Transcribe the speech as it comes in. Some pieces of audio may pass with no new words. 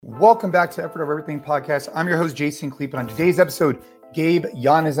Welcome back to Effort Over Everything podcast. I'm your host, Jason Kleep, and on today's episode, Gabe,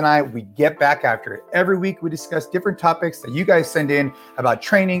 Yanez, and I, we get back after it. Every week, we discuss different topics that you guys send in about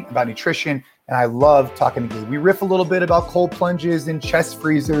training, about nutrition, and I love talking to Gabe. We riff a little bit about cold plunges and chest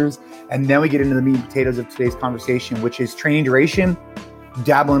freezers, and then we get into the meat and potatoes of today's conversation, which is training duration,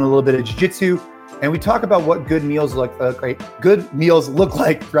 dabbling a little bit of jiu-jitsu, and we talk about what good meals look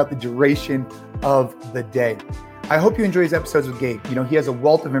like throughout the duration of the day. I hope you enjoy his episodes with Gabe. You know, he has a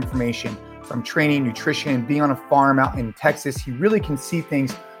wealth of information from training, nutrition, being on a farm out in Texas. He really can see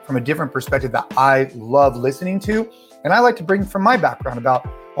things from a different perspective that I love listening to. And I like to bring from my background about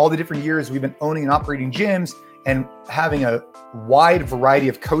all the different years we've been owning and operating gyms and having a wide variety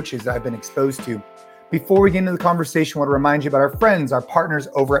of coaches that I've been exposed to. Before we get into the conversation, I want to remind you about our friends, our partners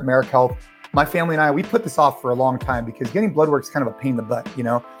over at Merrick Health. My family and I, we put this off for a long time because getting blood work is kind of a pain in the butt, you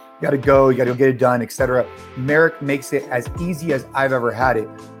know? You got to go get it done, etc. Merrick makes it as easy as I've ever had it.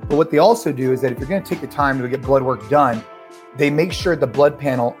 But what they also do is that if you're going to take the time to get blood work done, they make sure the blood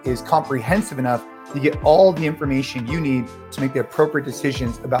panel is comprehensive enough to get all the information you need to make the appropriate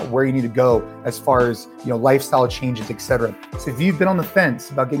decisions about where you need to go as far as, you know, lifestyle changes, etc. So if you've been on the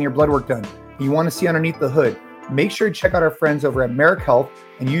fence about getting your blood work done, and you want to see underneath the hood, make sure to check out our friends over at Merrick Health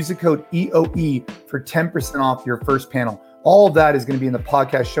and use the code EOE for 10% off your first panel. All of that is going to be in the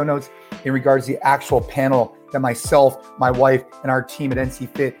podcast show notes in regards to the actual panel that myself, my wife, and our team at NC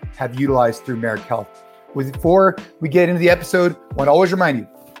Fit have utilized through Merrick Health. Before we get into the episode, I want to always remind you,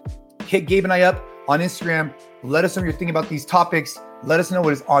 hit Gabe and I up on Instagram. Let us know what you're thinking about these topics. Let us know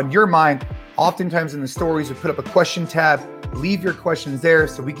what is on your mind. Oftentimes in the stories, we put up a question tab. Leave your questions there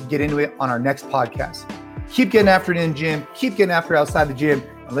so we can get into it on our next podcast. Keep getting after it in the gym. Keep getting after it outside the gym.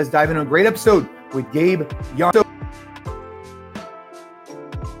 And let's dive into a great episode with Gabe Yanez.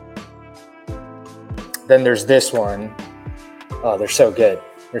 Then there's this one. Oh, they're so good.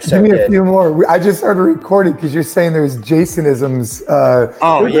 They're so good. Give me good. a few more. I just started recording because you're saying there's Jasonisms.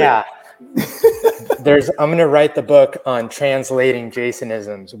 Yeah. I'm going to write the book on translating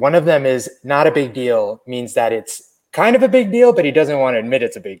Jasonisms. One of them is not a big deal, means that it's kind of a big deal, but he doesn't want to admit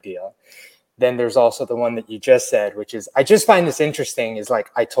it's a big deal. Then there's also the one that you just said, which is, I just find this interesting, is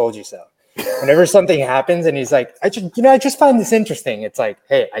like, I told you so. Whenever something happens and he's like, I just find this interesting. It's like,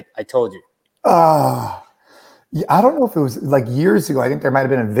 hey, I told you. Yeah, I don't know if it was like years ago. I think there might have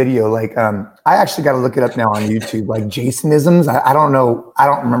been a video. Like, I actually got to look it up now on YouTube. Like Jasonisms. I don't know. I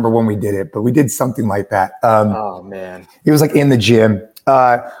don't remember when we did it, but we did something like that. Oh man, it was like in the gym.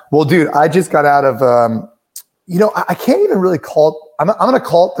 Well, dude, I just got out of. I can't even really call it. I'm going to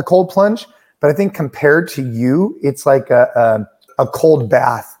call it the cold plunge, but I think compared to you, it's like a cold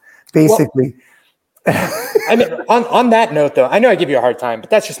bath, basically. Well, I mean, on that note, though, I know I give you a hard time,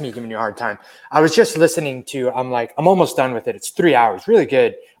 but that's just me giving you a hard time. I was just listening to, I'm almost done with it. It's 3 hours, really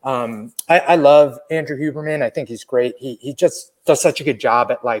good. I love Andrew Huberman. I think he's great. He just does such a good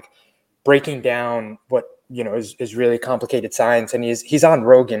job at like breaking down what, you know, is really complicated science. And he's on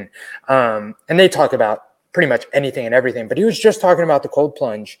Rogan. And they talk about pretty much anything and everything, but he was just talking about the cold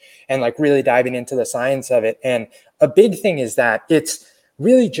plunge and like really diving into the science of it. And a big thing is that it's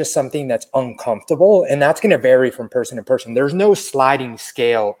really just something that's uncomfortable, and that's going to vary from person to person. There's no sliding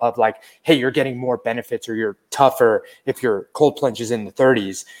scale of like, hey, you're getting more benefits or you're tougher if your cold plunge is in the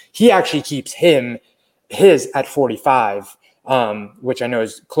 30s. He actually keeps his at 45, which I know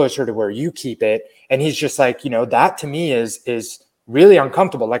is closer to where you keep it. And he's just like, you know, that to me is really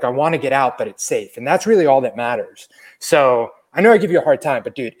uncomfortable. Like I want to get out, but it's safe. And that's really all that matters. So I know I give you a hard time,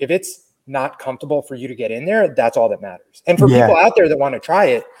 but dude, if it's not comfortable for you to get in there, that's all that matters. And for people out there that want to try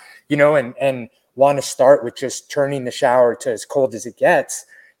it, you know, and want to start with just turning the shower to as cold as it gets,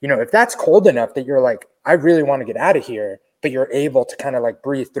 you know, if that's cold enough that you're like, I really want to get out of here, but you're able to kind of like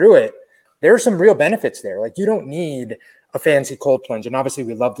breathe through it, there are some real benefits there. Like you don't need a fancy cold plunge. And obviously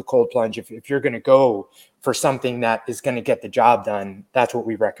we love the cold plunge. If you're going to go for something that is going to get the job done, that's what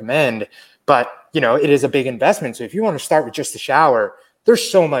we recommend. But, you know, it is a big investment. So if you want to start with just the shower,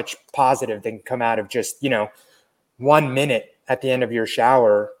 there's so much positive that can come out of just, you know, 1 minute at the end of your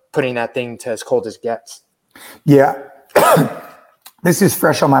shower, putting that thing to as cold as it gets. Yeah. This is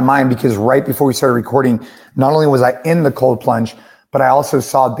fresh on my mind because right before we started recording, not only was I in the cold plunge, but I also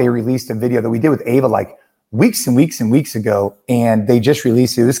saw they released a video that we did with Ava like weeks and weeks and weeks ago. And they just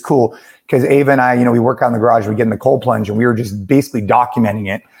released it. It was cool because Ava and I, you know, we work out in the garage, we get in the cold plunge and we were just basically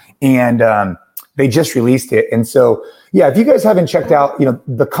documenting it. And, they just released it. And so, yeah, if you guys haven't checked out, you know,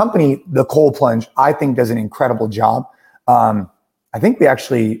 the company, the Cold Plunge, I think does an incredible job. I think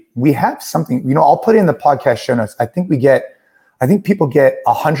we have something, you know, I'll put it in the podcast show notes. I think people get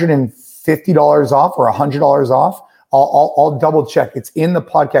 $150 off or $100 off I'll double check. It's in the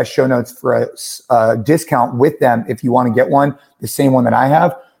podcast show notes for a discount with them if you want to get one, the same one that I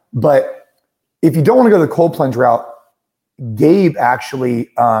have. But if you don't want to go the cold plunge route, Gabe actually,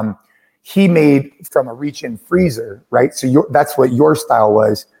 he made from a reach-in freezer, right? So that's what your style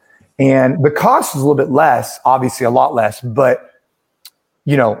was. And the cost is a little bit less, obviously a lot less, but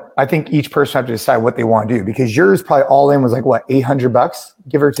I think each person have to decide what they want to do, because yours probably all in was like what, $800,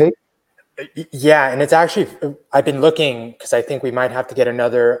 give or take? Yeah, and it's actually, I've been looking because I think we might have to get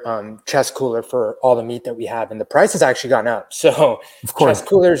another chest cooler for all the meat that we have, and the price has actually gone up. So of course, chest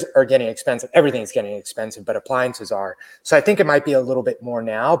coolers are getting expensive. Everything's getting expensive, but appliances are. So I think it might be a little bit more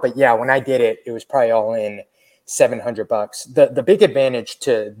now. But yeah, when I did it, it was probably all in $700. The big advantage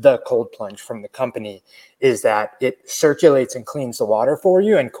to the cold plunge from the company is that it circulates and cleans the water for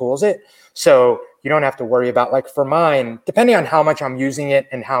you and cools it. So you don't have to worry about, like for mine, depending on how much I'm using it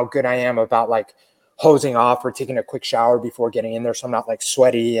and how good I am about like hosing off or taking a quick shower before getting in there, so I'm not like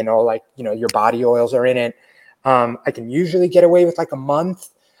sweaty and all, like, your body oils are in it. I can usually get away with like a month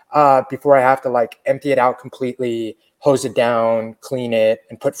before I have to like empty it out completely, hose it down, clean it,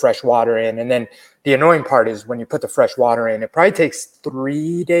 and put fresh water in. And then the annoying part is when you put the fresh water in, it probably takes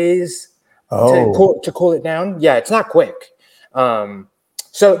 3 days to cool it down. Yeah, it's not quick.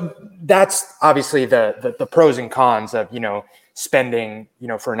 So that's obviously the pros and cons of, spending,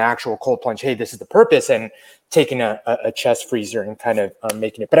 for an actual cold plunge. Hey, this is the purpose, and taking a chest freezer and kind of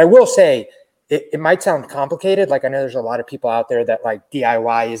making it. But I will say it might sound complicated. Like I know there's a lot of people out there that like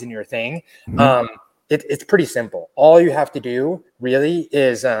DIY isn't your thing. Mm-hmm. It's pretty simple. All you have to do really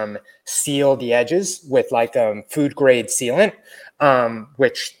is seal the edges with like food grade sealant,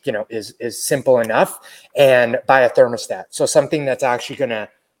 which is simple enough, and buy a thermostat. So something that's actually going to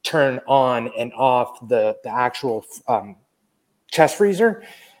turn on and off the actual chest freezer,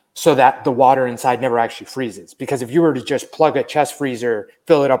 so that the water inside never actually freezes. Because if you were to just plug a chest freezer,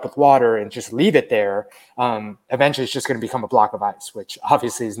 fill it up with water, and just leave it there, eventually it's just going to become a block of ice, which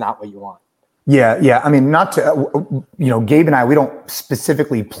obviously is not what you want. Yeah. I mean, not to, Gabe and I, we don't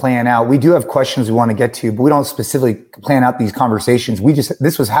specifically plan out. We do have questions we want to get to, but we don't specifically plan out these conversations.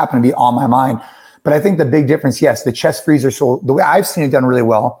 This was happened to be on my mind. But I think the big difference, yes, the chest freezer. So the way I've seen it done really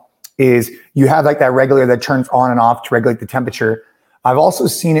well is you have like that regulator that turns on and off to regulate the temperature. I've also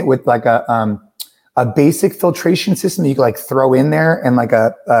seen it with like a basic filtration system that you can like throw in there, and like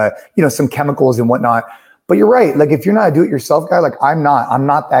some chemicals and whatnot. But you're right. Like if you're not a do-it-yourself guy, like I'm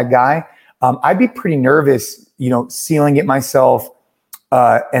not that guy. I'd be pretty nervous, sealing it myself.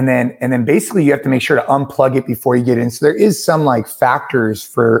 And then basically you have to make sure to unplug it before you get in. So there is some like factors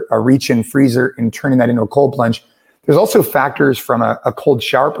for a reach-in freezer and turning that into a cold plunge. There's also factors from a cold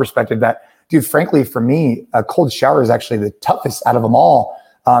shower perspective that, dude, frankly, for me, a cold shower is actually the toughest out of them all,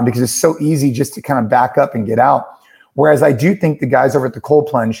 because it's so easy just to kind of back up and get out. Whereas I do think the guys over at the cold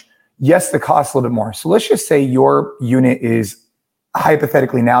plunge, yes, the cost a little bit more. So let's just say your unit is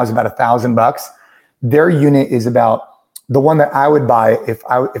hypothetically now is about $1,000. Their unit is about the one that I would buy. If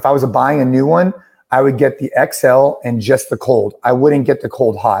I was buying a new one, I would get the XL and just the cold. I wouldn't get the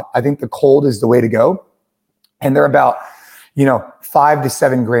cold hot. I think the cold is the way to go. And they're about, $5 to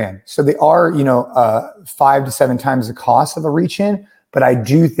 $7 grand. So they are, 5 to 7 times the cost of a reach-in. But I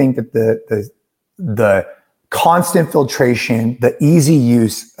do think that the constant filtration, the easy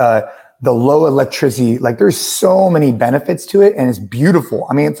use, the low electricity, like there's so many benefits to it, and it's beautiful.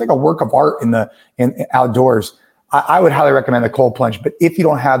 I mean, it's like a work of art in outdoors. I would highly recommend the cold plunge, but if you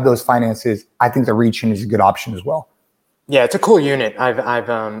don't have those finances, I think the reach-in is a good option as well. Yeah, it's a cool unit. I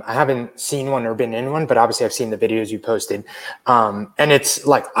haven't seen one or been in one, but obviously I've seen the videos you posted. And it's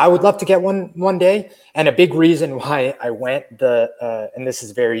like, I would love to get one day. And a big reason why I went and this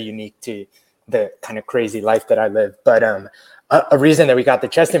is very unique to the kind of crazy life that I live, but a reason that we got the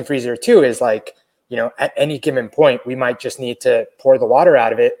chest-in freezer too is like, at any given point, we might just need to pour the water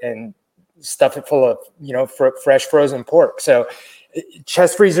out of it and stuff it full of, fresh frozen pork. So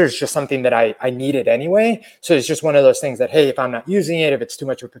chest freezer is just something that I needed anyway. So it's just one of those things that, hey, if I'm not using it, if it's too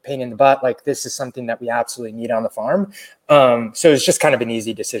much of a pain in the butt, like this is something that we absolutely need on the farm. So it's just kind of an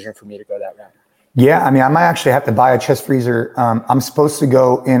easy decision for me to go that route. Yeah. I mean, I might actually have to buy a chest freezer. I'm supposed to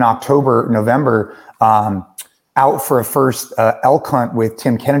go in October, November, out for a first elk hunt with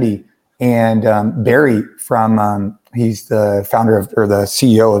Tim Kennedy and Barry from, he's the founder or the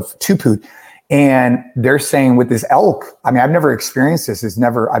CEO of Tupoot. And they're saying with this elk, I mean, I've never experienced this.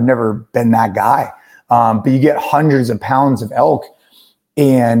 I've never been that guy. But you get hundreds of pounds of elk,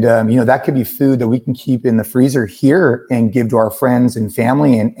 and that could be food that we can keep in the freezer here and give to our friends and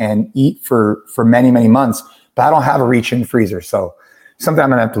family and eat for many, many months. But I don't have a reach-in freezer, so something I'm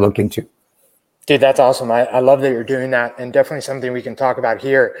gonna have to look into. Dude, that's awesome. I love that you're doing that, and definitely something we can talk about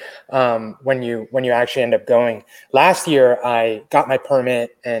here when you actually end up going. Last year, I got my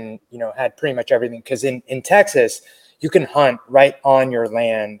permit and had pretty much everything, because in Texas, you can hunt right on your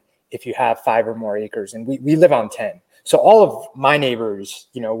land if you have 5 or more acres, and we live on 10. So all of my neighbors,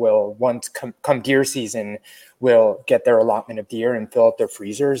 will once come deer season, will get their allotment of deer and fill up their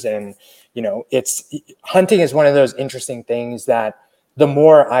freezers, and hunting is one of those interesting things that, the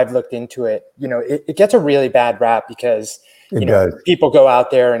more I've looked into it, it gets a really bad rap, because people go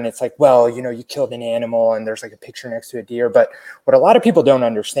out there and it's like, well, you killed an animal and there's like a picture next to a deer. But what a lot of people don't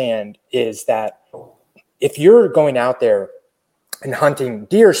understand is that if you're going out there and hunting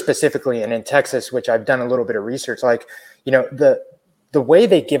deer specifically, and in Texas, which I've done a little bit of research, like, the way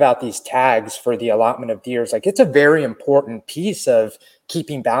they give out these tags for the allotment of deer is like, it's a very important piece of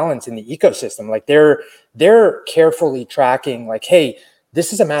keeping balance in the ecosystem. Like they're carefully tracking, like, hey,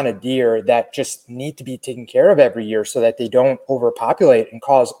 this is amount of deer that just need to be taken care of every year so that they don't overpopulate and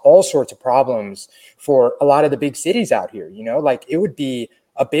cause all sorts of problems for a lot of the big cities out here. Like it would be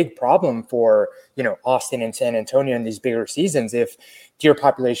a big problem for, Austin and San Antonio in these bigger seasons if deer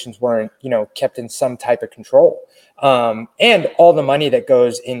populations weren't, kept in some type of control. And all the money that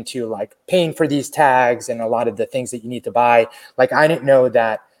goes into like paying for these tags and a lot of the things that you need to buy. Like I didn't know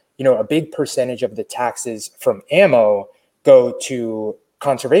that, a big percentage of the taxes from ammo go to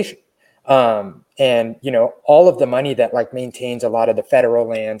conservation. And, all of the money that like maintains a lot of the federal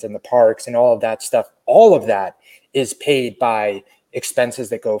lands and the parks and all of that stuff, all of that is paid by expenses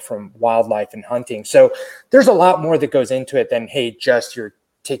that go from wildlife and hunting. So there's a lot more that goes into it than, hey, just you're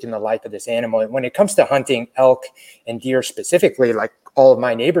taking the life of this animal. And when it comes to hunting elk and deer specifically, like all of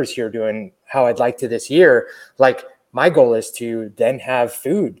my neighbors here doing how I'd like to this year, like my goal is to then have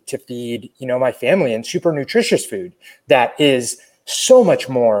food to feed, my family, and super nutritious food that is so much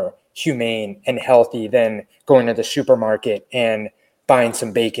more humane and healthy than going to the supermarket and buying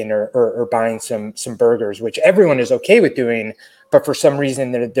some bacon or buying some burgers, which everyone is okay with doing. But for some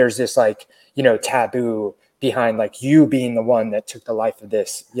reason there's this like, taboo behind like you being the one that took the life of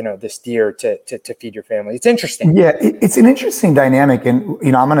this, this deer to feed your family. It's interesting. Yeah, it's an interesting dynamic. And,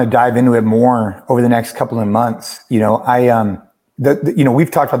 I'm going to dive into it more over the next couple of months. We've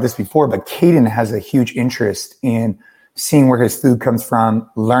talked about this before, but Caden has a huge interest in seeing where his food comes from,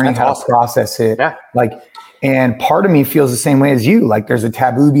 learning how to process it. Yeah. And part of me feels the same way as you. Like there's a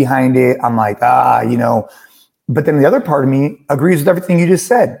taboo behind it. I'm like, but then the other part of me agrees with everything you just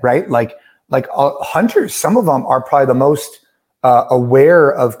said, right? Like hunters, some of them are probably the most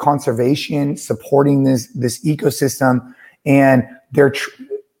aware of conservation, supporting this ecosystem. And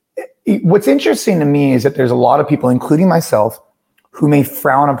what's interesting to me is that there's a lot of people, including myself, who may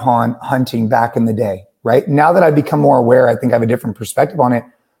frown upon hunting back in the day, right? Now that I've become more aware, I think I have a different perspective on it.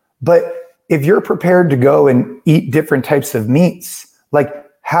 But if you're prepared to go and eat different types of meats, like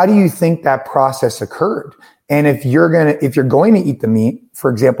how do you think that process occurred? And if you're going to eat the meat,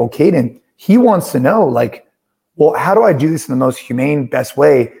 for example, Caden, he wants to know, like, well, how do I do this in the most humane, best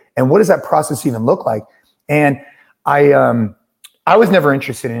way? And what does that process even look like? And I was never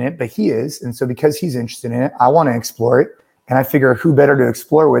interested in it, but he is. And so because he's interested in it, I want to explore it. And I figure who better to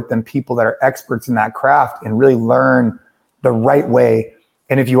explore with than people that are experts in that craft and really learn the right way.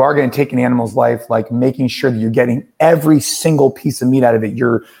 And if you are going to take an animal's life, like making sure that you're getting every single piece of meat out of it,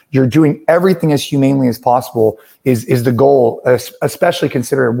 you're doing everything as humanely as possible is the goal, especially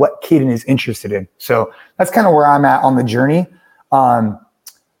considering what Caden is interested in. So that's kind of where I'm at on the journey.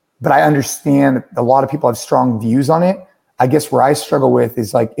 But I understand a lot of people have strong views on it. I guess where I struggle with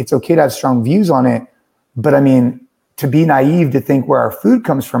is like, it's okay to have strong views on it, but I mean, to be naive to think where our food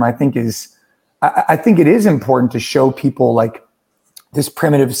comes from, I think it is important to show people like this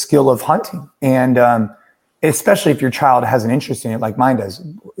primitive skill of hunting. And especially if your child has an interest in it, like mine does.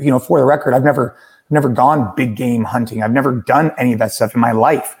 For the record, I've never gone big game hunting. I've never done any of that stuff in my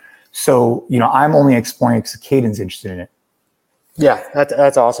life. So, I'm only exploring because Caden's interested in it. Yeah,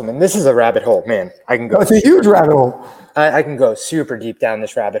 that's awesome. And this is a rabbit hole, man. I can go. It's a huge rabbit hole. I can go super deep down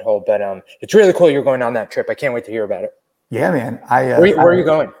this rabbit hole, but it's really cool you're going on that trip. I can't wait to hear about it. Yeah, man. Where are you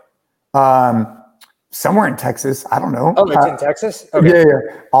going? Somewhere in Texas. I don't know. Oh, it's in Texas? Okay.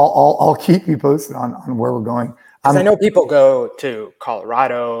 Yeah. I'll keep you posted on where we're going. I know people go to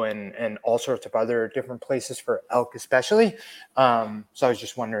Colorado and all sorts of other different places for elk, especially. So I was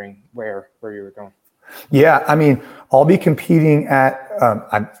just wondering where you were going. Yeah, I mean, I'll be competing at.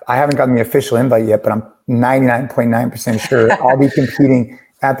 I haven't gotten the official invite yet, but I'm 99.9% sure I'll be competing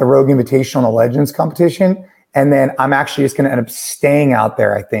at the Rogue Invitational and the Legends competition, and then I'm actually just going to end up staying out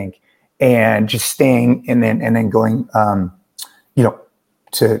there, I think, and just staying and then going,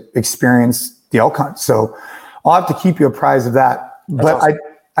 to experience the elk hunt. So I'll have to keep you apprised of that. That's but awesome.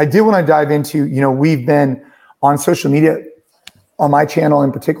 I did want to dive into, we've been on social media, on my channel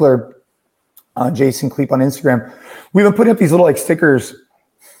in particular, Jason Kleep on Instagram. We've been putting up these little like stickers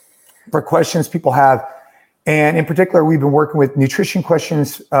for questions people have. And in particular, we've been working with nutrition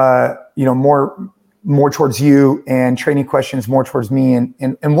questions, more towards you, and training questions more towards me.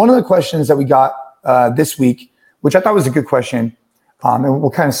 And one of the questions that we got this week, which I thought was a good question, and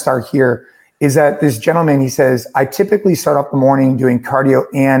we'll kind of start here, is that this gentleman, he says, I typically start off the morning doing cardio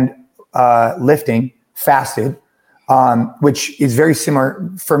and lifting fasted, which is very similar.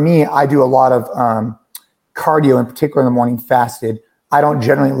 For me, I do a lot of cardio, in particular in the morning, fasted. I don't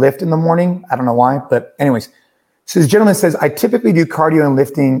generally lift in the morning. I don't know why, but anyways. So this gentleman says, I typically do cardio and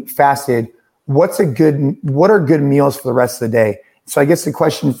lifting fasted. What are good meals for the rest of the day? So I guess the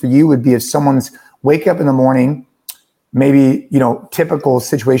question for you would be, if someone's wake up in the morning, maybe, typical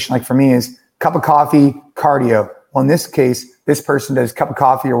situation like for me is cup of coffee, cardio. Well, in this case, this person does cup of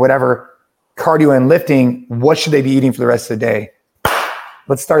coffee or whatever, cardio and lifting. What should they be eating for the rest of the day?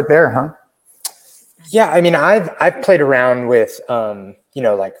 Let's start there, huh? Yeah, I mean, I've played around with,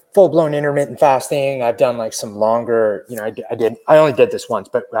 like full-blown intermittent fasting. I've done like some longer, I only did this once,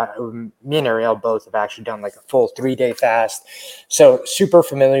 but me and Ariel both have actually done like a full 3-day fast. So super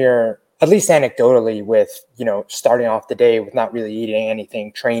familiar, at least anecdotally, with, starting off the day with not really eating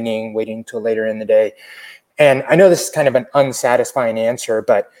anything, training, waiting until later in the day. And I know this is kind of an unsatisfying answer,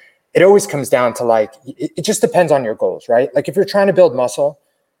 but it always comes down to like, it just depends on your goals, right? Like if you're trying to build muscle,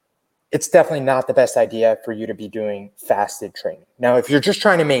 it's definitely not the best idea for you to be doing fasted training. Now, if you're just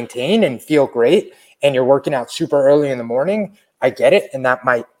trying to maintain and feel great and you're working out super early in the morning, I get it. And that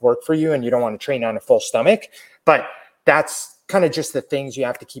might work for you and you don't want to train on a full stomach, but that's kind of just the things you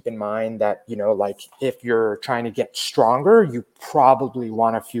have to keep in mind that, like if you're trying to get stronger, you probably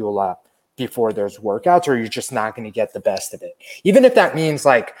want to fuel up before there's workouts, or you're just not going to get the best of it. Even if that means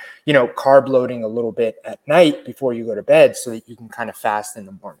like, carb loading a little bit at night before you go to bed so that you can kind of fast in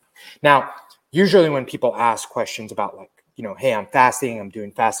the morning. Now, usually when people ask questions about like, hey, I'm fasting, I'm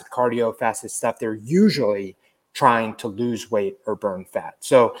doing fasted cardio, fasted stuff, they're usually trying to lose weight or burn fat.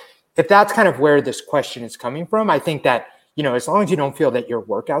 So if that's kind of where this question is coming from, I think that, as long as you don't feel that your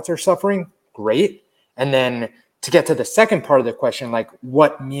workouts are suffering, great. And then to get to the second part of the question, like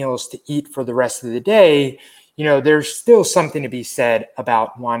what meals to eat for the rest of the day, there's still something to be said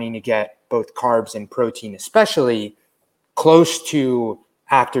about wanting to get both carbs and protein, especially close to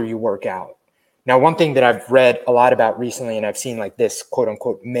after you work out. Now, one thing that I've read a lot about recently, and I've seen like this quote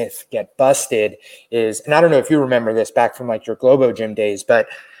unquote myth get busted is, and I don't know if you remember this back from like your Globo Gym days, but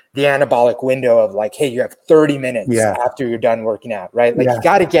the anabolic window of like, hey, you have 30 minutes after you're done working out, right? Like you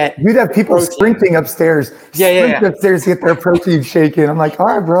got to get. You'd have people sprinting upstairs, upstairs to get their protein shaken. I'm like, all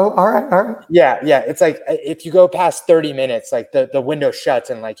right, bro. All right. Yeah. It's like, if you go past 30 minutes, like the window shuts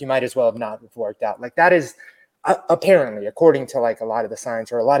and like, you might as well have not worked out. Like that is apparently, according to like a lot of the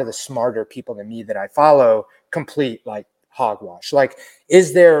science or a lot of the smarter people than me that I follow, complete like hogwash. Like,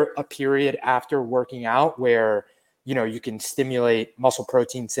 is there a period after working out where, you can stimulate muscle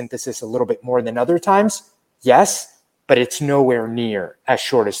protein synthesis a little bit more than other times? Yes, but it's nowhere near as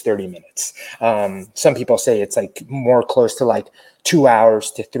short as 30 minutes. Some people say it's like more close to like 2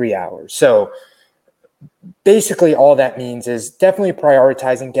 hours to 3 hours. So basically all that means is definitely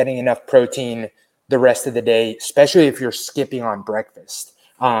prioritizing getting enough protein the rest of the day, especially if you're skipping on breakfast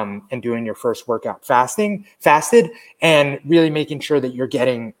and doing your first workout fasted, and really making sure that you're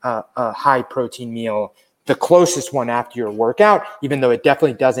getting a high protein meal, the closest one after your workout, even though it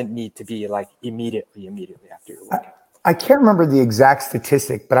definitely doesn't need to be like immediately after your workout. I can't remember the exact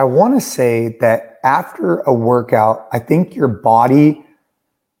statistic, but I want to say that after a workout, I think your body,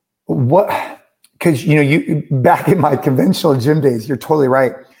 because you back in my conventional gym days, you're totally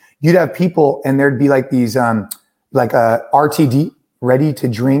right. You'd have people and there'd be like these RTD, ready to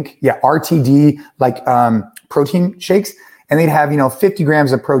drink. Yeah, RTD, like protein shakes. And they'd have, 50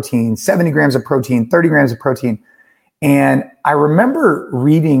 grams of protein, 70 grams of protein, 30 grams of protein. And I remember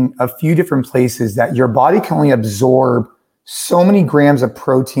reading a few different places that your body can only absorb so many grams of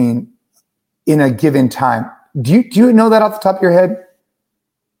protein in a given time. Do you know that off the top of your head?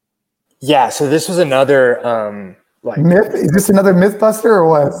 Yeah. So this was another myth. Is this another Mythbuster or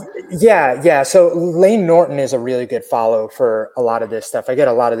what? Yeah. So Lane Norton is a really good follow for a lot of this stuff. I get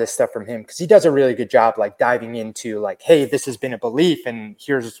a lot of this stuff from him because he does a really good job like diving into like, hey, this has been a belief and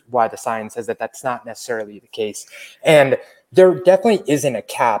here's why the science says that that's not necessarily the case. And there definitely isn't a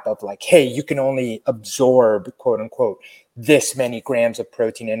cap of like, hey, you can only absorb, quote unquote, this many grams of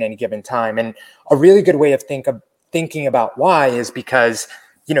protein at any given time. And a really good way of thinking about why is because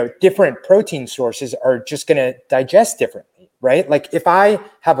different protein sources are just going to digest differently, right? Like if I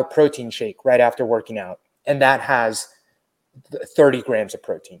have a protein shake right after working out and that has 30 grams of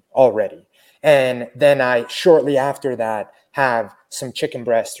protein already, and then I shortly after that have some chicken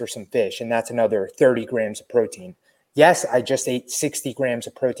breast or some fish, and that's another 30 grams of protein. Yes, I just ate 60 grams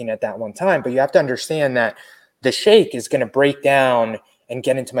of protein at that one time, but you have to understand that the shake is going to break down and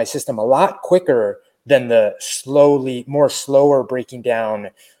get into my system a lot quicker than the slower breaking down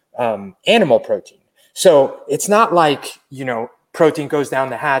animal protein. So it's not like, protein goes down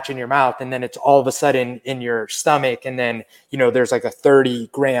the hatch in your mouth and then it's all of a sudden in your stomach. And then, there's like a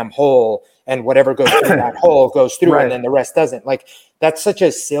 30-gram hole and whatever goes through that hole goes through right. And then the rest doesn't. Like that's such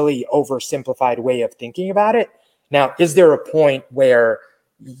a silly, oversimplified way of thinking about it. Now, is there a point where,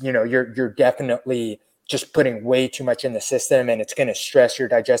 you're definitely just putting way too much in the system and it's going to stress your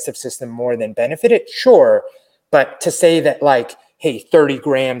digestive system more than benefit it? Sure. But to say that like, hey, 30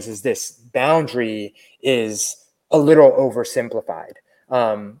 grams is this boundary is a little oversimplified.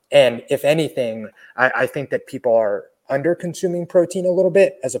 And if anything, I think that people are under consuming protein a little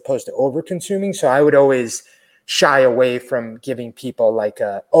bit as opposed to over consuming. So I would always shy away from giving people like,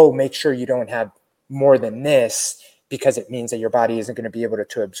 make sure you don't have more than this because it means that your body isn't going to be able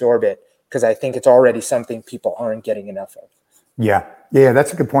to absorb it. Because I think it's already something people aren't getting enough of. Yeah,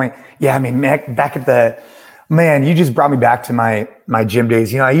 that's a good point. Yeah, I mean, back at you just brought me back to my gym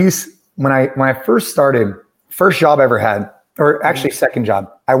days. When I first started, first job I ever had, or actually second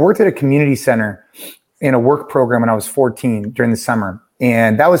job, I worked at a community center in a work program when I was 14 during the summer.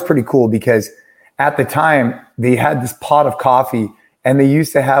 And that was pretty cool because at the time they had this pot of coffee and they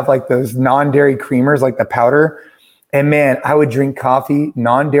used to have like those non-dairy creamers, like the powder. And man, I would drink coffee,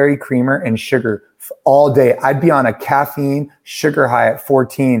 non-dairy creamer, and sugar all day. I'd be on a caffeine sugar high at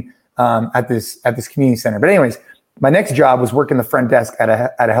 14 at this community center. But anyways, my next job was working the front desk at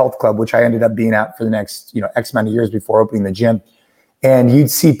a health club, which I ended up being at for the next X amount of years before opening the gym. And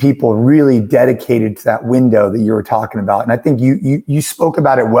you'd see people really dedicated to that window that you were talking about. And I think you spoke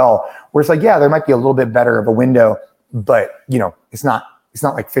about it well, where it's like, yeah, there might be a little bit better of a window, but it's not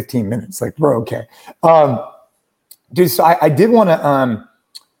like 15 minutes. Like we're okay. Dude, so I did want to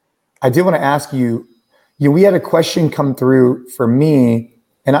ask you, we had a question come through for me,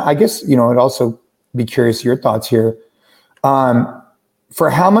 and I guess, I'd also be curious your thoughts here. For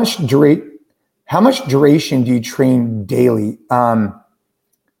how much duration do you train daily? I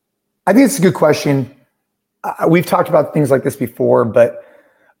think it's a good question. We've talked about things like this before, but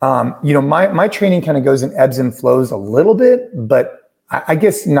my training kind of goes in ebbs and flows a little bit, but I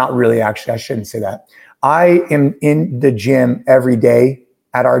guess not really, actually. I shouldn't say that. I am in the gym every day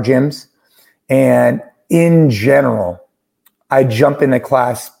at our gyms. And in general, I jump into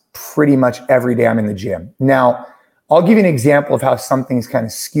class pretty much every day I'm in the gym. Now, I'll give you an example of how something's kind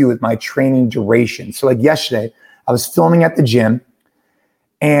of skewed with my training duration. So like yesterday, I was filming at the gym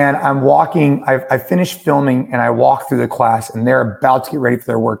and I'm walking, I finished filming and I walk through the class and they're about to get ready for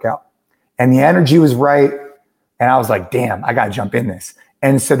their workout. And the energy was right. And I was like, damn, I got to jump in this.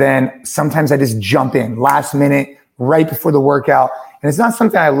 And so then sometimes I just jump in last minute, right before the workout. And it's not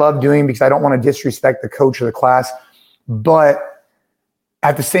something I love doing because I don't want to disrespect the coach or the class. But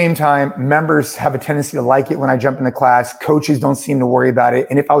at the same time, members have a tendency to like it when I jump in the class. Coaches don't seem to worry about it.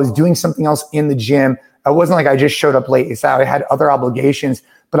 And if I was doing something else in the gym, it wasn't like I just showed up late. It's I had other obligations,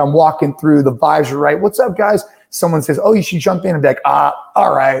 but I'm walking through, the vibes are right. What's up, guys? Someone says, oh, you should jump in. I'm like,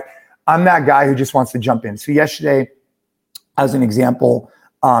 all right. I'm that guy who just wants to jump in. So yesterday, as an example,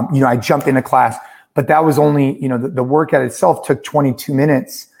 I jumped into class, but that was only, the workout itself took 22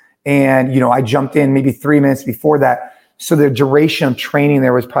 minutes. And, I jumped in maybe 3 minutes before that. So the duration of training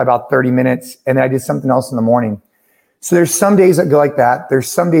there was probably about 30 minutes. And then I did something else in the morning. So there's some days that go like that.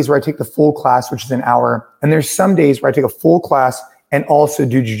 There's some days where I take the full class, which is an hour. And there's some days where I take a full class and also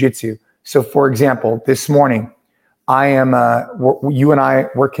do jujitsu. So for example, this morning, you and I,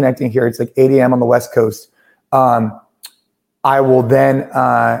 we're connecting here. It's like 8 a.m. on the West Coast. I will then,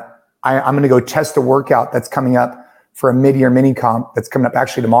 I'm going to go test a workout that's coming up for a mid-year mini comp that's coming up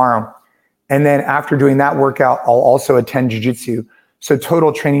actually tomorrow. And then after doing that workout, I'll also attend jiu-jitsu. So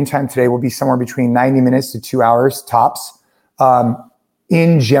total training time today will be somewhere between 90 minutes to 2 hours tops.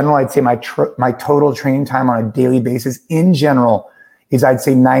 In general, I'd say my total training time on a daily basis in general is I'd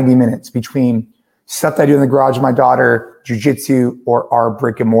say 90 minutes between stuff that I do in the garage with my daughter, jiu-jitsu, or our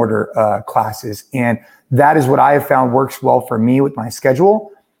brick and mortar classes. And that is what I have found works well for me with my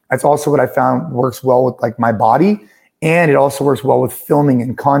schedule. That's also what I found works well with like my body. And it also works well with filming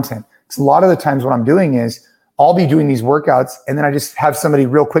and content. Because a lot of the times what I'm doing is I'll be doing these workouts and then I just have somebody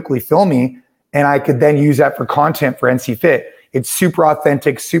real quickly film me and I could then use that for content for NC Fit. It's super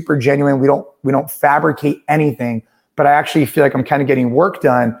authentic, super genuine. We don't fabricate anything, but I actually feel like I'm kind of getting work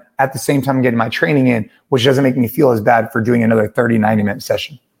done at the same time I'm getting my training in, which doesn't make me feel as bad for doing another 30, 90-minute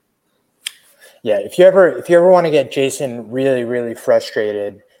session. Yeah, if you ever want to get Jason really, really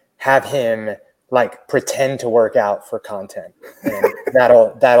frustrated, have him like pretend to work out for content, and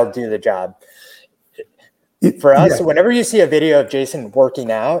that'll do the job. For us, whenever you see a video of Jason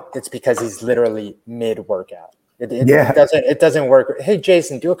working out, it's because he's literally mid-workout. It doesn't work. Hey,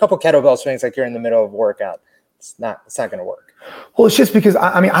 Jason, do a couple kettlebell swings like you're in the middle of a workout. It's not going to work. Well, it's just because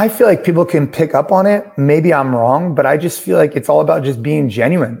I feel like people can pick up on it. Maybe I'm wrong, but I just feel like it's all about just being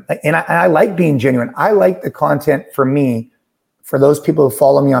genuine. And I like being genuine. I like the content for me, for those people who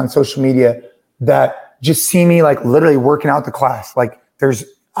follow me on social media that just see me like literally working out the class. Like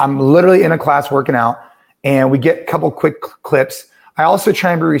I'm literally in a class working out, and we get a couple quick clips. I also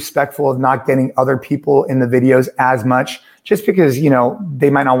try and be respectful of not getting other people in the videos as much, just because, they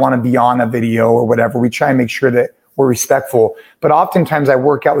might not want to be on a video or whatever. We try and make sure that we're respectful. But oftentimes I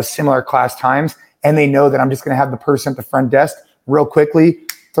work out with similar class times, and they know that I'm just going to have the person at the front desk real quickly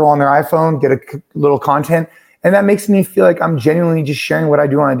throw on their iPhone, get a little content. And that makes me feel like I'm genuinely just sharing what I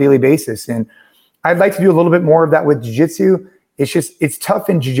do on a daily basis. And I'd like to do a little bit more of that with jiu-jitsu. It's tough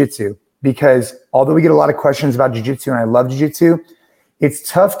in jiu-jitsu because although we get a lot of questions about jiu-jitsu and I love jiu-jitsu, it's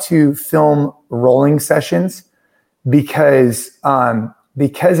tough to film rolling sessions because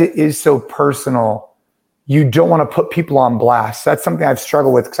it is so personal. You don't want to put people on blast. That's something I've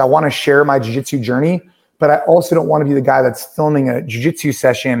struggled with because I want to share my jiu-jitsu journey, but I also don't want to be the guy that's filming a jiu-jitsu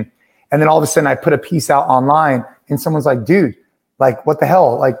session and then all of a sudden I put a piece out online and someone's like, dude, like what the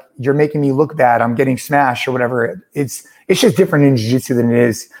hell? Like you're making me look bad. I'm getting smashed or whatever. It's just different in jiu-jitsu than it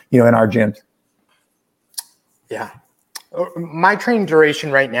is, in our gyms. Yeah. My training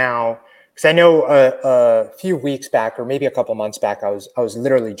duration right now, because I know a few weeks back or maybe a couple months back, I was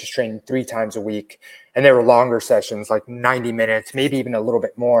literally just training 3 times a week, and they were longer sessions, like 90 minutes, maybe even a little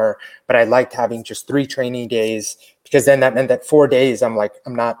bit more. But I liked having just 3 training days because then that meant that 4 days I'm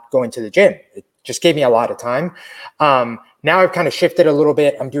not going to the gym. It just gave me a lot of time. Now I've kind of shifted a little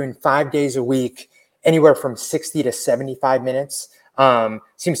bit. I'm doing 5 days a week, anywhere from 60 to 75 minutes.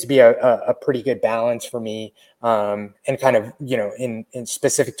 Seems to be a pretty good balance for me. And kind of, in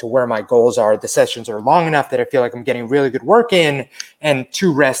specific to where my goals are, the sessions are long enough that I feel like I'm getting really good work in, and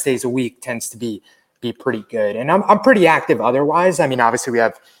 2 rest days a week tends to be pretty good. And I'm pretty active otherwise. I mean, obviously we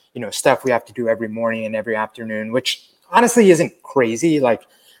have, stuff we have to do every morning and every afternoon, which honestly isn't crazy. Like,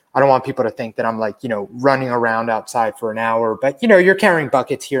 I don't want people to think that I'm like, running around outside for an hour, but you're carrying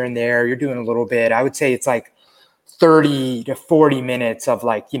buckets here and there. You're doing a little bit. I would say it's like 30 to 40 minutes of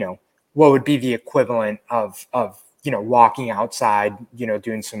like, what would be the equivalent of walking outside,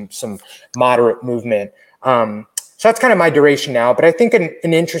 doing some moderate movement. So that's kind of my duration now. But I think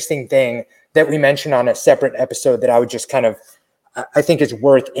an interesting thing that we mentioned on a separate episode that I would just kind of, I think is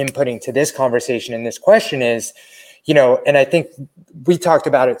worth inputting to this conversation and this question is, and I think we talked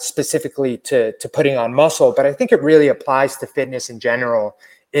about it specifically to putting on muscle, but I think it really applies to fitness in general,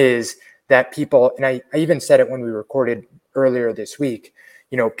 is that people, and I even said it when we recorded earlier this week,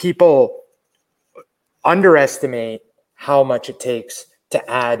 people underestimate how much it takes to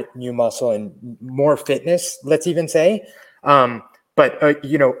add new muscle and more fitness, let's even say, but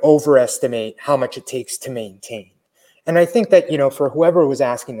overestimate how much it takes to maintain. And I think that, for whoever was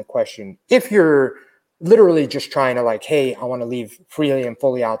asking the question, if you're literally just trying to like, hey, I want to leave freely and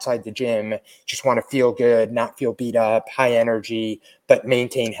fully outside the gym, just want to feel good, not feel beat up, high energy, but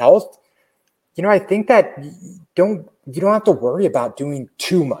maintain health, I think that you don't have to worry about doing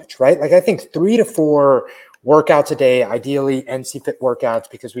too much, right? Like I think 3 to 4 workouts a day, ideally NC Fit workouts,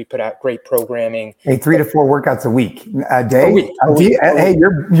 because we put out great programming. Hey, 3 to 4 workouts a week, a day. A week. Hey,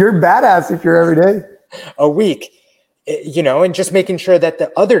 you're badass if you're every day. A week, and just making sure that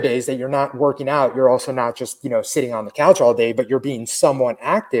the other days that you're not working out, you're also not just, sitting on the couch all day, but you're being somewhat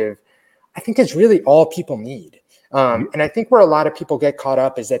active. I think is really all people need. And I think where a lot of people get caught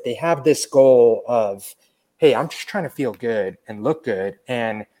up is that they have this goal of, hey, I'm just trying to feel good and look good.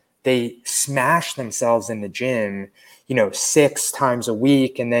 And they smash themselves in the gym, 6 times a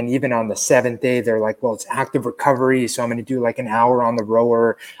week. And then even on the 7th day, they're like, well, it's active recovery, so I'm going to do like an hour on the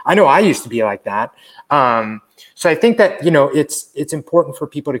rower. I know I used to be like that. So I think that, it's important for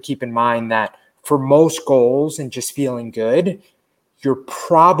people to keep in mind that for most goals and just feeling good, you're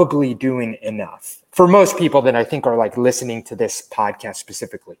probably doing enough. For most people that I think are like listening to this podcast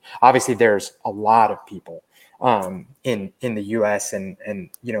specifically. Obviously, there's a lot of people in the US and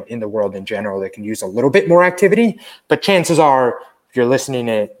in the world in general that can use a little bit more activity, but chances are if you're listening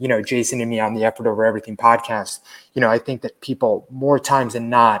to, Jason and me on the Effort Over Everything podcast, I think that people more times than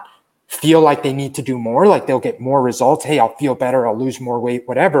not feel like they need to do more, like they'll get more results. Hey, I'll feel better. I'll lose more weight,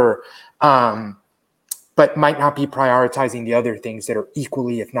 whatever. But might not be prioritizing the other things that are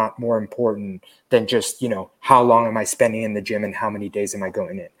equally, if not more important than just, how long am I spending in the gym and how many days am I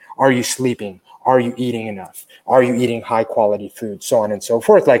going in? Are you sleeping? Are you eating enough? Are you eating high quality food? So on and so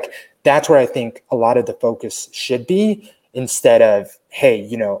forth. Like, that's where I think a lot of the focus should be, instead of, hey,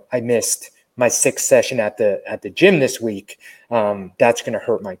 I missed my 6th session at the gym this week. That's going to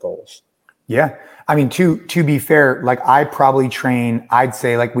hurt my goals. Yeah. I mean, to be fair, like I probably train, I'd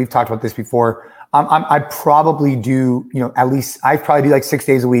say, like we've talked about this before. I probably do, at least I probably do like 6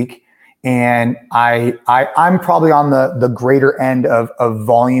 days a week. And I'm probably on the greater end of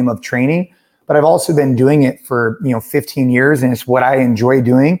volume of training, but I've also been doing it for, 15 years, and it's what I enjoy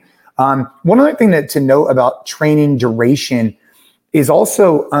doing. One other thing to note about training duration is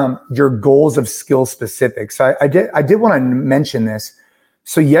also your goals of skill specific. So I did want to mention this.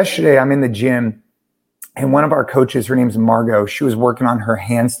 So yesterday I'm in the gym, and one of our coaches, her name's Margot, she was working on her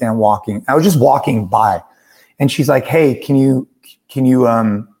handstand walking. I was just walking by, and she's like, "Hey, you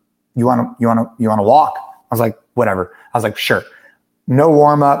want to walk?" I was like, "Whatever." I was like, "Sure." No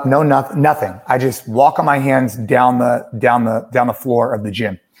warm up, no nothing. I just walk on my hands down the floor of the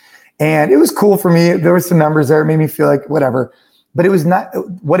gym. And it was cool for me. There were some numbers there. It made me feel like whatever, but it was not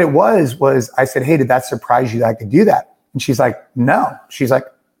what it was I said, "Hey, did that surprise you that I could do that?" And she's like, "No." She's like,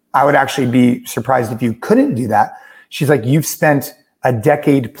 "I would actually be surprised if you couldn't do that." She's like, "You've spent a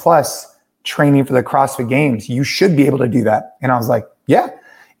decade plus training for the CrossFit Games. You should be able to do that." And I was like, "Yeah."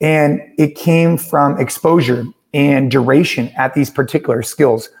 And it came from exposure and duration at these particular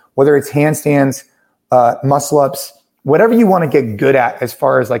skills, whether it's handstands, muscle ups, whatever you want to get good at as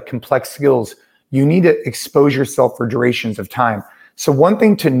far as like complex skills, you need to expose yourself for durations of time. So one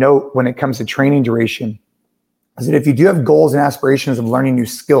thing to note when it comes to training duration is that if you do have goals and aspirations of learning new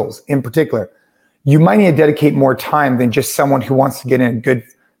skills in particular, you might need to dedicate more time than just someone who wants to get in a good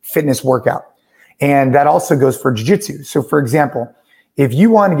fitness workout. And that also goes for jiu-jitsu. So for example, if you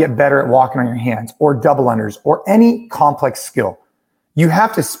want to get better at walking on your hands or double unders or any complex skill, you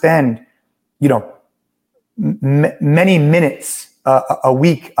have to spend, many minutes a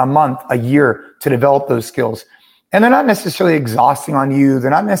week, a month, a year to develop those skills. And they're not necessarily exhausting on you.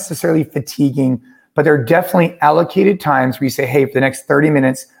 They're not necessarily fatiguing, but they're definitely allocated times where you say, "Hey, for the next 30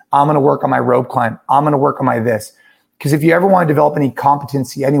 minutes, I'm going to work on my rope climb. I'm going to work on my this." Because if you ever want to develop any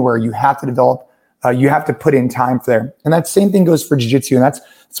competency anywhere, you have to put in time for there. And that same thing goes for jiu-jitsu. And that's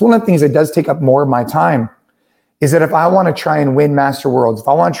one of the things that does take up more of my time, is that if I want to try and win Master Worlds, if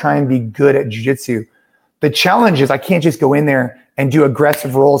I want to try and be good at jiu-jitsu, the challenge is I can't just go in there and do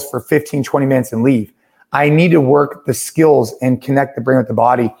aggressive rolls for 15, 20 minutes and leave. I need to work the skills and connect the brain with the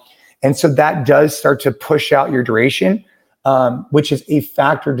body. And so that does start to push out your duration, which is a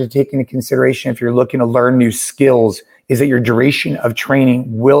factor to take into consideration if you're looking to learn new skills, is that your duration of training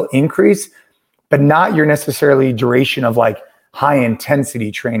will increase, but not your necessarily duration of like high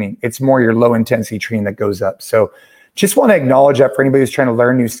intensity training. It's more your low intensity training that goes up. So just want to acknowledge that for anybody who's trying to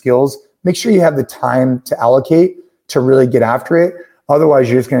learn new skills, make sure you have the time to allocate to really get after it. Otherwise,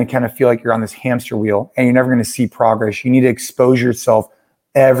 you're just going to kind of feel like you're on this hamster wheel and you're never going to see progress. You need to expose yourself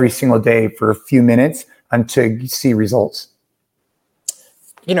every single day for a few minutes until you see results.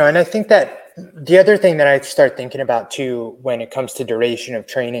 And I think that the other thing that I start thinking about too, when it comes to duration of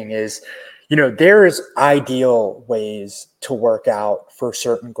training is, there's ideal ways to work out for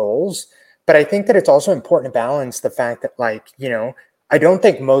certain goals, but I think that it's also important to balance the fact that I don't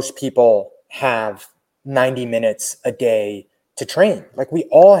think most people have 90 minutes a day to train. Like, we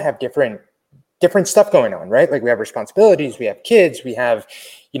all have different stuff going on, right? Like, we have responsibilities, we have kids, we have,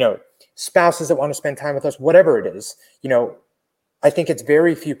 spouses that want to spend time with us, whatever it is. I think it's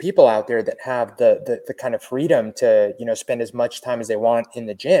very few people out there that have the kind of freedom to, spend as much time as they want in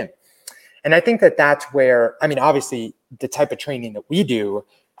the gym. And I think that that's where, obviously the type of training that we do,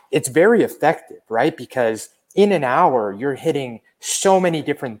 it's very effective, right? Because in an hour, you're hitting so many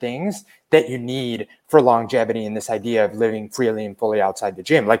different things that you need for longevity and this idea of living freely and fully outside the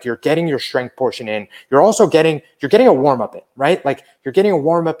gym. Like, you're getting your strength portion in. You're also getting a warm up in, right? Like, you're getting a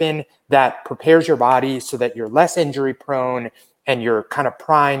warm up in that prepares your body so that you're less injury prone and you're kind of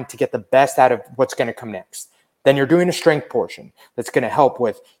primed to get the best out of what's going to come next. Then you're doing a strength portion that's going to help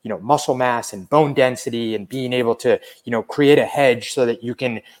with, muscle mass and bone density and being able to, create a hedge so that you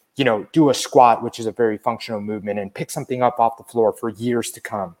can, do a squat, which is a very functional movement, and pick something up off the floor for years to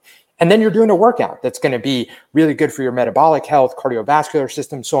come. And then you're doing a workout that's going to be really good for your metabolic health, cardiovascular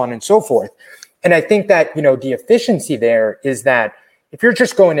system, so on and so forth. And I think that, the efficiency there is that if you're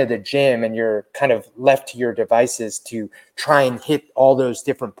just going to the gym and you're kind of left to your devices to try and hit all those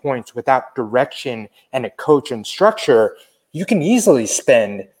different points without direction and a coach and structure, you can easily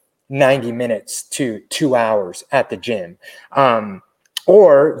spend 90 minutes to 2 hours at the gym.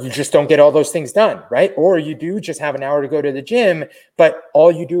 Or you just don't get all those things done, right? Or you do just have an hour to go to the gym, but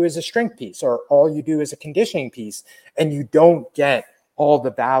all you do is a strength piece, or all you do is a conditioning piece, and you don't get all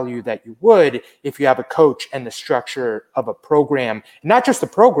the value that you would if you have a coach and the structure of a program, not just a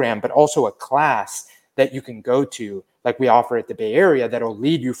program, but also a class that you can go to, like we offer at the Bay Area, that'll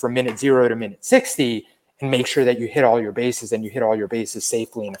lead you from minute 0 to minute 60 and make sure that you hit all your bases, and you hit all your bases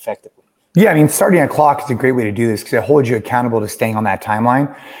safely and effectively. Yeah, I mean, starting a clock is a great way to do this because it holds you accountable to staying on that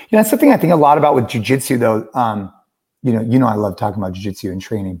timeline. That's something I think a lot about with jiu-jitsu, though. I love talking about jiu-jitsu and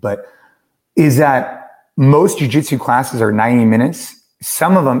training, but is that most jiu-jitsu classes are 90 minutes.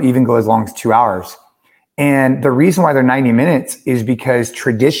 Some of them even go as long as 2 hours. And the reason why they're 90 minutes is because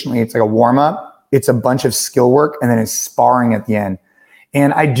traditionally it's like a warm-up, it's a bunch of skill work, and then it's sparring at the end.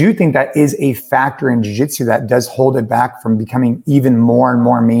 And I do think that is a factor in jiu-jitsu that does hold it back from becoming even more and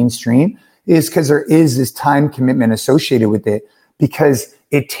more mainstream, is because there is this time commitment associated with it because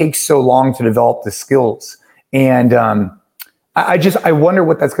it takes so long to develop the skills. And I wonder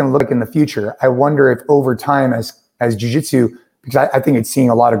what that's going to look like in the future. I wonder if over time as jiu-jitsu, because I think it's seeing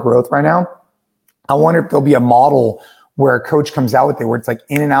a lot of growth right now, I wonder if there'll be a model where a coach comes out with it, where it's like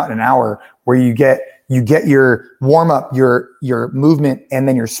in and out in an hour, where you get your warm up, your movement, and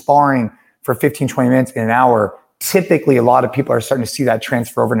then your sparring for 15, 20 minutes in an hour. Typically, a lot of people are starting to see that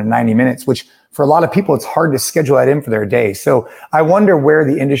transfer over to 90 minutes, which for a lot of people, it's hard to schedule that in for their day. So I wonder where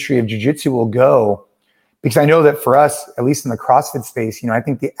the industry of jiu-jitsu will go, because I know that for us, at least in the CrossFit space, I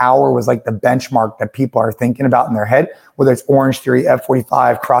think the hour was like the benchmark that people are thinking about in their head, whether it's Orange Theory,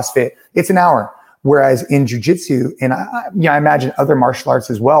 F45, CrossFit, it's an hour. Whereas in jiu-jitsu, and I imagine other martial arts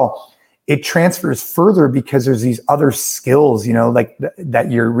as well, it transfers further because there's these other skills, that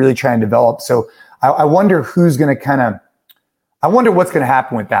you're really trying to develop. So I wonder who's going to I wonder what's going to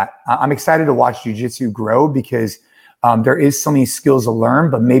happen with that. I'm excited to watch jiu-jitsu grow because there is so many skills to learn,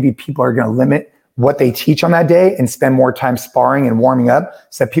 but maybe people are going to limit what they teach on that day and spend more time sparring and warming up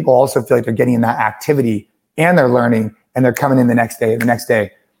so that people also feel like they're getting in that activity and they're learning and they're coming in the next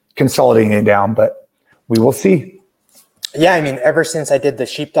day, consolidating it down. But we will see. Yeah, I mean, ever since I did the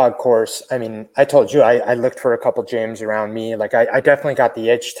sheepdog course, I mean, I told you, I looked for a couple gyms around me. Like, I definitely got the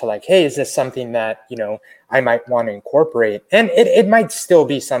itch to like, hey, is this something that, I might want to incorporate? And it might still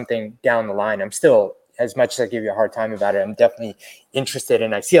be something down the line. I'm still, as much as I give you a hard time about it, I'm definitely interested,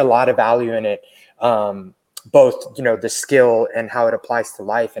 and I see a lot of value in it. Both, the skill and how it applies to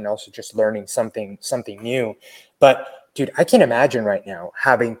life, and also just learning something new. But dude, I can't imagine right now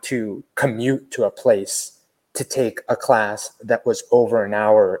having to commute to a place to take a class that was over an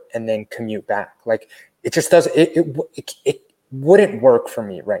hour and then commute back. Like, it just doesn't, it wouldn't work for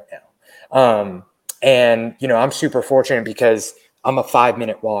me right now. And, I'm super fortunate because I'm a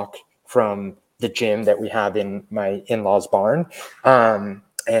 5-minute walk from the gym that we have in my in-laws barn.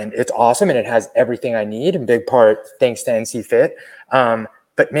 And it's awesome. And it has everything I need, in big part, thanks to NC Fit.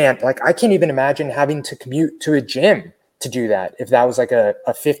 But man, like, I can't even imagine having to commute to a gym to do that if that was like a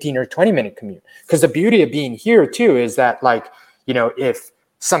 15 or 20 minute commute. Because the beauty of being here too is that, like, if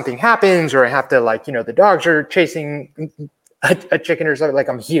something happens or I have to, like, the dogs are chasing a chicken or something, like,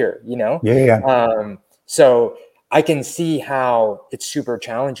 I'm here, Yeah. So I can see how it's super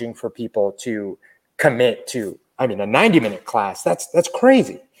challenging for people to commit to, a 90-minute class. That's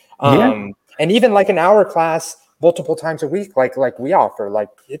crazy. And even like an hour class multiple times a week, like we offer, like,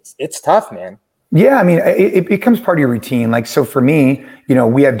 it's tough, man. Yeah, it becomes part of your routine. Like, so for me,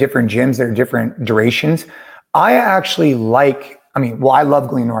 we have different gyms that are different durations. I actually I love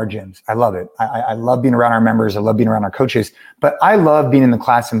going to our gyms. I love it. I love being around our members. I love being around our coaches, but I love being in the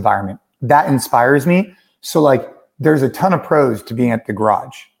class environment. That inspires me. So, like, there's a ton of pros to being at the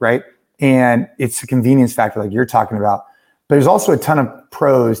garage, right? And it's a convenience factor like you're talking about, but there's also a ton of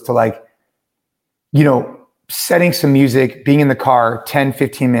pros to, like, setting some music, being in the car 10,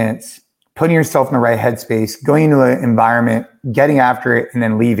 15 minutes, putting yourself in the right headspace, going into an environment, getting after it, and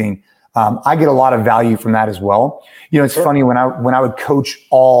then leaving. I get a lot of value from that as well. It's funny when I would coach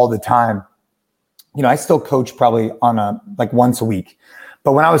all the time, I still coach probably on once a week,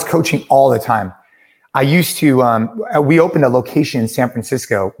 but when I was coaching all the time, I used to, we opened a location in San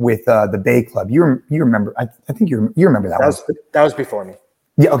Francisco with the Bay Club. You remember, I think you remember that one. That was before me.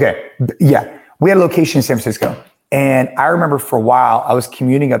 Yeah. Okay. Yeah. We had a location in San Francisco. And I remember for a while, I was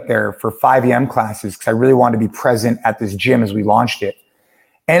commuting up there for 5 a.m. classes because I really wanted to be present at this gym as we launched it.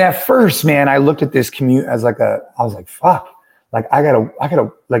 And at first, man, I looked at this commute as I was like, fuck, like I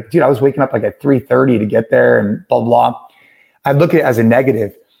gotta, like, dude, I was waking up like at 3:30 to get there and blah, blah. I'd look at it as a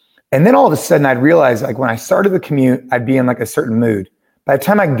negative. And then all of a sudden I'd realize, like, when I started the commute, I'd be in like a certain mood. By the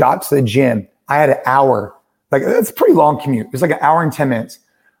time I got to the gym, I had an hour. Like, that's a pretty long commute. It was like an hour and 10 minutes.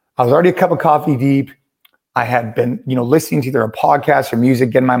 I was already a cup of coffee deep. I had been, listening to either a podcast or music,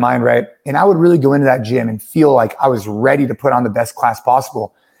 getting my mind right. And I would really go into that gym and feel like I was ready to put on the best class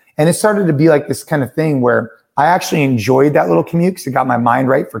possible. And it started to be like this kind of thing where I actually enjoyed that little commute because it got my mind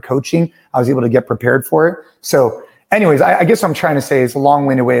right for coaching. I was able to get prepared for it. So anyways, I guess what I'm trying to say is a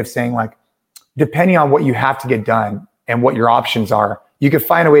long-winded way of saying, like, depending on what you have to get done and what your options are, you could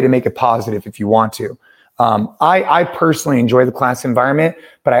find a way to make it positive if you want to. I personally enjoy the class environment,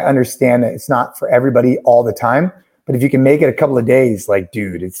 but I understand that it's not for everybody all the time. But if you can make it a couple of days, like,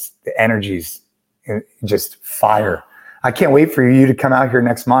 dude, the energy's just fire. I can't wait for you to come out here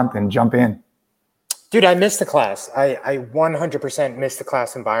next month and jump in. Dude, I miss the class. I 100% miss the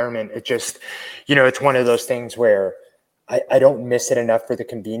class environment. It just, it's one of those things where I don't miss it enough for the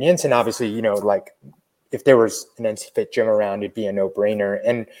convenience. And obviously, like, if there was an NC Fit gym around, it'd be a no-brainer.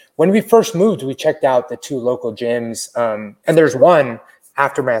 And when we first moved, we checked out the 2 local gyms. And there's one,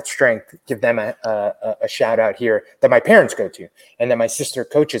 Aftermath Strength, give them a shout out here, that my parents go to and that my sister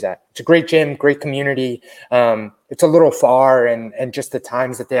coaches at. It's a great gym, great community. It's a little far, and just the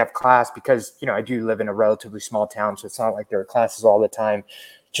times that they have class, because, I do live in a relatively small town, so it's not like there are classes all the time.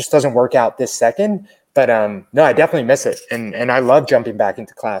 It just doesn't work out this second. But no, I definitely miss it. And I love jumping back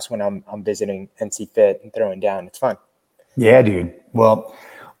into class when I'm visiting NC Fit and throwing down. It's fun. Yeah, dude. Well,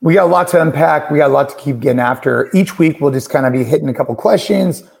 we got a lot to unpack. We got a lot to keep getting after. Each week, we'll just kind of be hitting a couple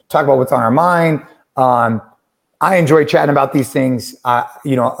questions, talk about what's on our mind. I enjoy chatting about these things.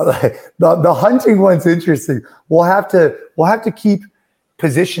 The hunting one's interesting. We'll have to keep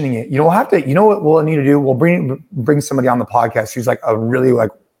positioning it. What we'll need to do? We'll bring somebody on the podcast who's like a really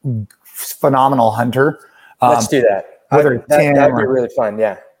like phenomenal hunter. Let's do that. That'd be really fun.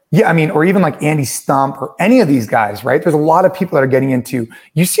 Yeah. Yeah. I mean, or even like Andy Stump or any of these guys, right? There's a lot of people that are getting into,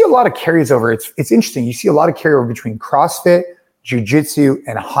 you see a lot of carries over. It's interesting. You see a lot of carryover between CrossFit, jiu-jitsu,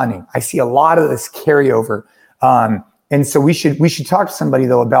 and hunting. I see a lot of this carryover. And so we should talk to somebody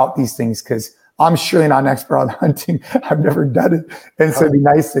though about these things, because I'm surely not an expert on hunting. I've never done it. And so it'd be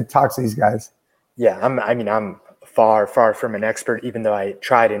nice to talk to these guys. Yeah. I'm far from an expert, even though I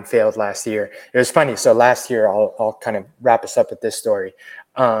tried and failed last year. It was funny. So last year, I'll kind of wrap us up with this story.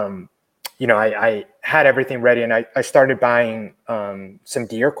 I had everything ready, and I started buying some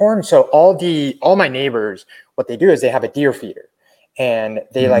deer corn. So all my neighbors, what they do is they have a deer feeder, and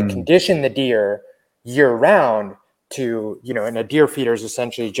they like condition the deer year round to, and a deer feeder is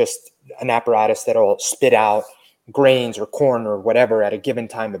essentially just an apparatus that'll spit out grains or corn or whatever at a given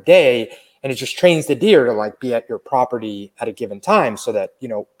time of day. And it just trains the deer to like be at your property at a given time, so that,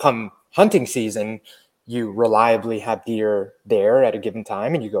 come hunting season, you reliably have deer there at a given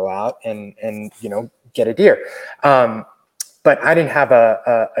time, and you go out and get a deer. But I didn't have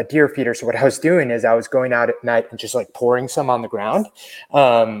a deer feeder. So what I was doing is I was going out at night and just like pouring some on the ground.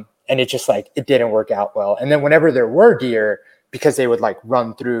 And it just like, it didn't work out well. And then whenever there were deer, because they would like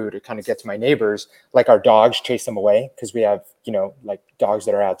run through to kind of get to my neighbors, like our dogs chase them away, because we have, like dogs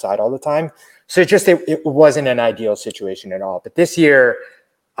that are outside all the time. So it wasn't an ideal situation at all. But this year,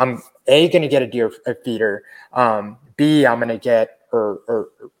 I'm going to get a deer feeder. B, I'm going to get, or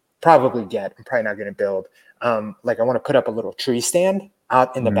probably get, I'm probably not going to build. Like I want to put up a little tree stand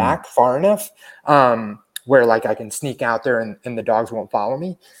out in the back far enough where like I can sneak out there and the dogs won't follow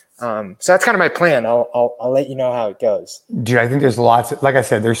me. So that's kind of my plan. I'll let you know how it goes. Dude, I think there's like I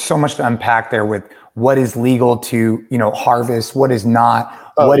said, there's so much to unpack there with what is legal to, harvest, what is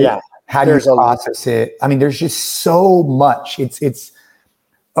not, how do you process it? I mean, there's just so much. It's,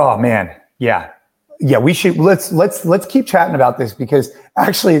 oh man. Yeah. Yeah. Let's keep chatting about this, because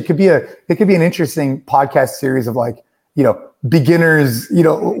actually it could be an interesting podcast series of like, beginners,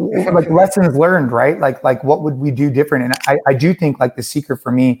 like lessons learned, right? Like what would we do different? And I do think like the secret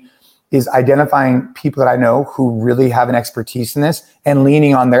for me is identifying people that I know who really have an expertise in this and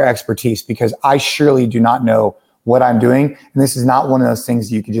leaning on their expertise, because I surely do not know what I'm doing. And this is not one of those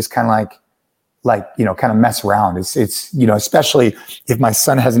things you could just kind of kind of mess around. It's, especially if my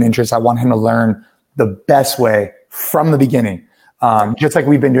son has an interest, I want him to learn the best way from the beginning. Just like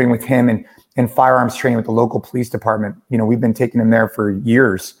we've been doing with him and firearms training with the local police department. We've been taking him there for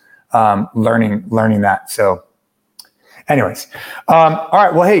years, learning that. So anyways, all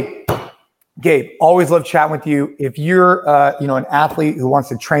right. Well, hey, Gabe, always love chatting with you. If you're, an athlete who wants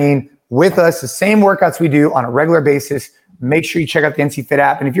to train with us, the same workouts we do on a regular basis, make sure you check out the NC Fit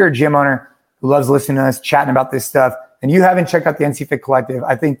app. And if you're a gym owner who loves listening to us chatting about this stuff, and you haven't checked out the NC Fit Collective,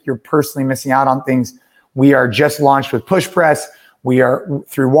 I think you're personally missing out on things. We are just launched with Push Press. We are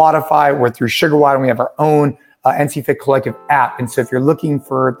through Wodify. We're through Sugar Water. And we have our own NC Fit Collective app. And so if you're looking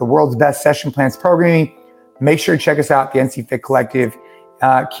for the world's best session plans programming, make sure to check us out, the NC Fit Collective.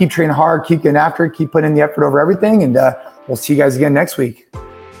 Keep training hard, keep getting after it, keep putting in the effort over everything. And we'll see you guys again next week.